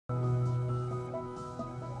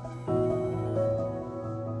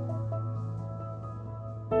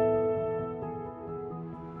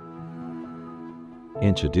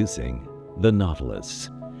Introducing the Nautilus,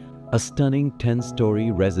 a stunning 10-story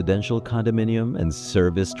residential condominium and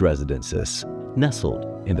serviced residences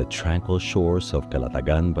nestled in the tranquil shores of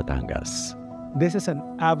Calatagan, Batangas. This is an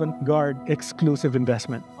avant-garde exclusive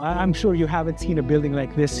investment. I'm sure you haven't seen a building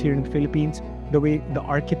like this here in the Philippines. The way the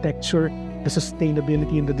architecture, the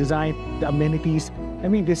sustainability in the design, the amenities. I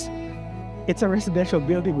mean, it's a residential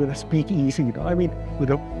building with a speakeasy, you know? I mean, with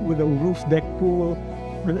a roof deck pool.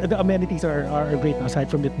 The amenities are great, aside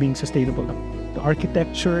from it being sustainable. The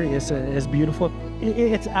architecture is beautiful.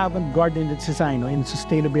 It's avant-garde in its design, in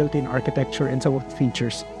sustainability, in architecture, and some of the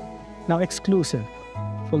features. Now, exclusive.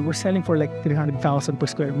 Well, we're selling for like 300,000 per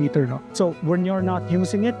square meter. No? So when you're not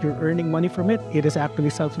using it, you're earning money from it. It is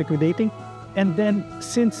actually self-liquidating. And then,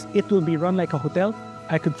 since it will be run like a hotel,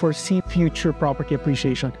 I could foresee future property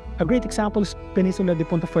appreciation. A great example is Peninsula de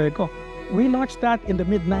Punta Fuego. We launched that in the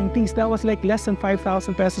mid-90s. That was like less than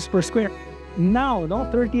 5,000 pesos per square. Now,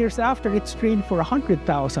 30 years after, it's trading for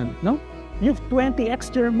 100,000. You have 20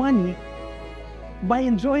 extra money by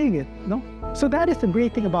enjoying it. So that is the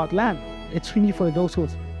great thing about land. It's really for those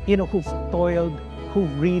who've toiled,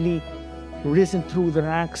 who've really risen through the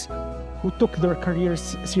ranks, who took their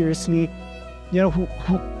careers seriously,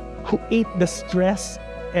 who ate the stress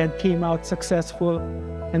and came out successful,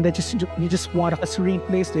 and that you just want a serene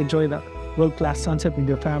place to enjoy the world-class sunset with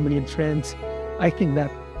your family and friends. I think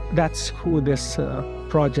that's who this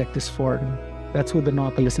project is for. That's who the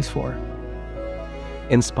Nautilus is for.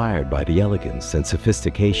 Inspired by the elegance and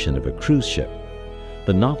sophistication of a cruise ship,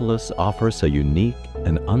 the Nautilus offers a unique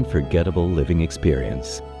and unforgettable living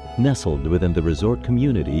experience, nestled within the resort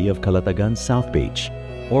community of Calatagan South Beach,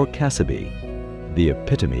 or Casobe, the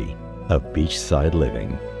epitome of beachside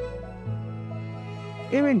living.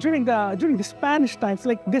 Even during the Spanish times,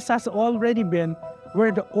 like this has already been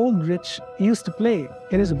where the old rich used to play.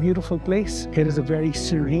 It is a beautiful place. It is a very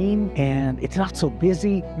serene, and it's not so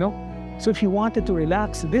busy. So if you wanted to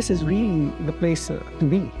relax, this is really the place to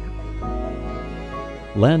be.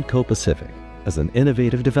 Landco Pacific, as an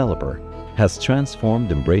innovative developer, has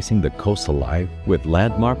transformed embracing the coastal life with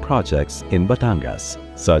landmark projects in Batangas,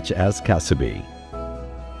 such as Casobe.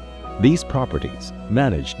 These properties,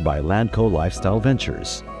 managed by Landco Lifestyle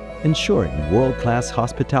Ventures, ensuring world-class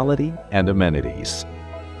hospitality and amenities.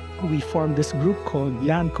 We formed this group called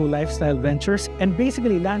Landco Lifestyle Ventures, and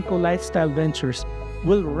basically Landco Lifestyle Ventures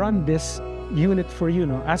will run this unit for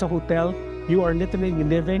you. As a hotel, you are literally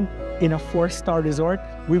living in a 4-star resort.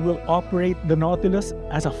 We will operate the Nautilus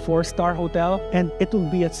as a 4-star hotel, and it will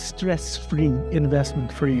be a stress-free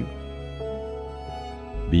investment for you.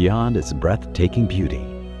 Beyond its breathtaking beauty,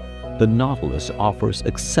 the Nautilus offers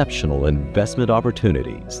exceptional investment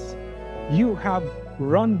opportunities. You have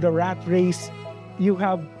run the rat race. You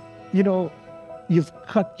have, you've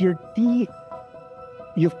cut your teeth.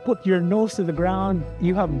 You've put your nose to the ground.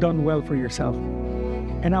 You have done well for yourself.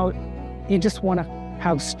 And now you just want to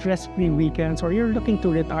have stress-free weekends, or you're looking to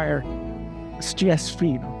retire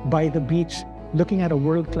stress-free by the beach, looking at a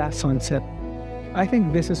world-class sunset. I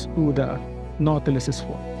think this is who the Nautilus is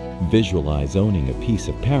for. Visualize owning a piece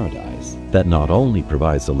of paradise that not only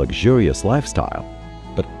provides a luxurious lifestyle,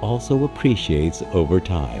 but also appreciates over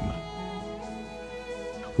time.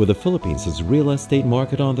 With the Philippines' real estate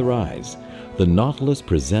market on the rise, the Nautilus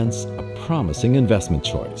presents a promising investment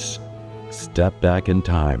choice. Step back in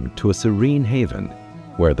time to a serene haven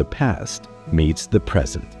where the past meets the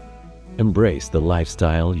present. Embrace the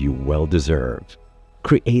lifestyle you well deserve.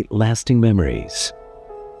 Create lasting memories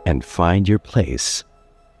and find your place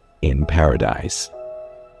in paradise.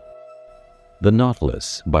 The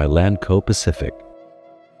Nautilus by Landco Pacific.